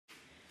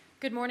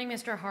Good morning,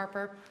 Mr.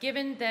 Harper.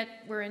 Given that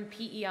we're in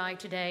PEI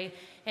today,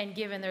 and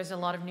given there's a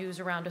lot of news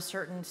around a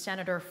certain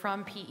senator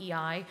from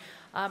PEI,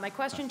 my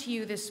question to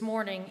you this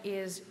morning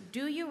is,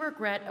 do you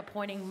regret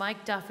appointing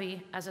Mike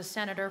Duffy as a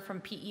senator from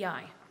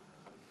PEI?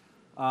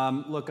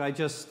 Look, I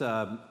just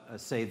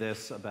say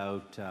this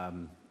about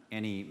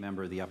any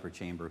member of the upper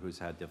chamber who's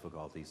had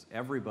difficulties.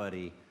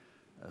 Everybody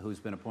who's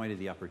been appointed to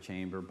the upper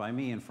chamber, by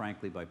me and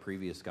frankly by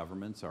previous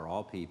governments, are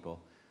all people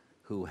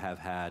who have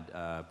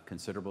had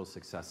considerable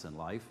success in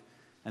life,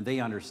 and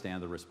they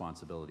understand the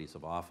responsibilities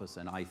of office,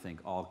 and I think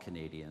all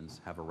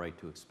Canadians have a right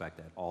to expect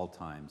at all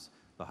times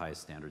the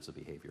highest standards of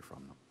behavior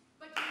from them.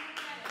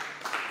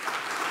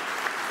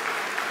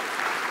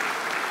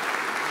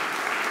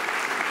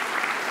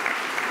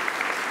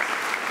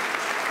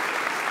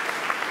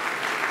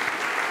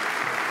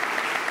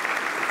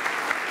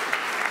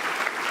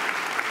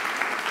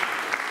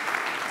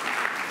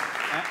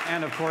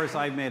 And of course,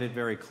 I've made it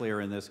very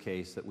clear in this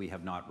case that we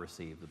have not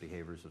received the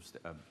behaviors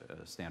of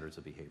standards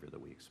of behavior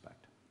that we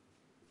expect.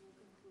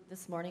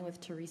 This morning with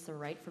Teresa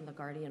Wright from The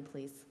Guardian,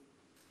 please.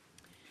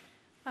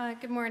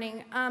 Good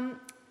morning.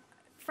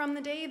 From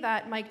the day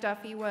that Mike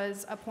Duffy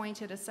was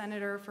appointed a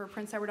senator for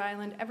Prince Edward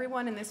Island,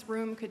 everyone in this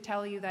room could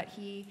tell you that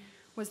he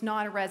was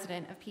not a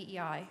resident of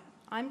PEI.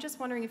 I'm just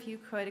wondering if you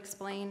could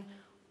explain,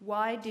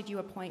 why did you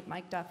appoint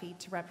Mike Duffy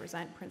to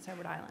represent Prince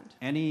Edward Island?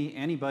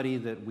 Anybody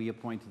that we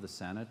appoint to the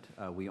Senate,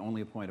 we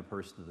only appoint a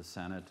person to the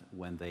Senate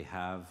when they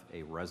have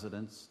a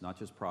residence, not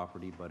just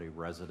property, but a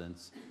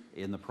residence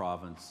in the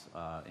province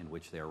in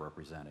which they are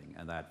representing.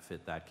 And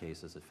that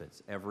case as it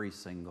fits every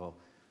single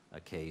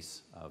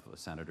case of a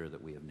senator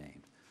that we have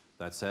named.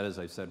 That said, as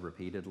I've said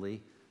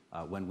repeatedly,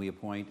 when we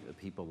appoint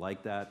people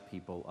like that,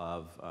 people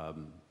of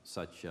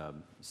such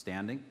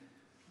standing,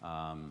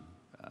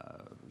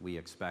 we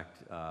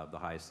expect the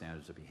highest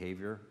standards of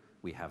behavior.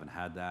 We haven't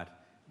had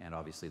that, and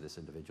obviously this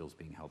individual is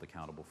being held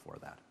accountable for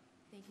that.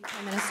 Thank you,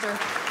 Prime Minister.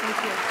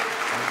 Thank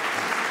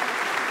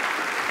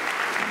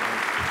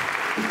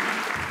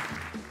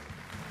you.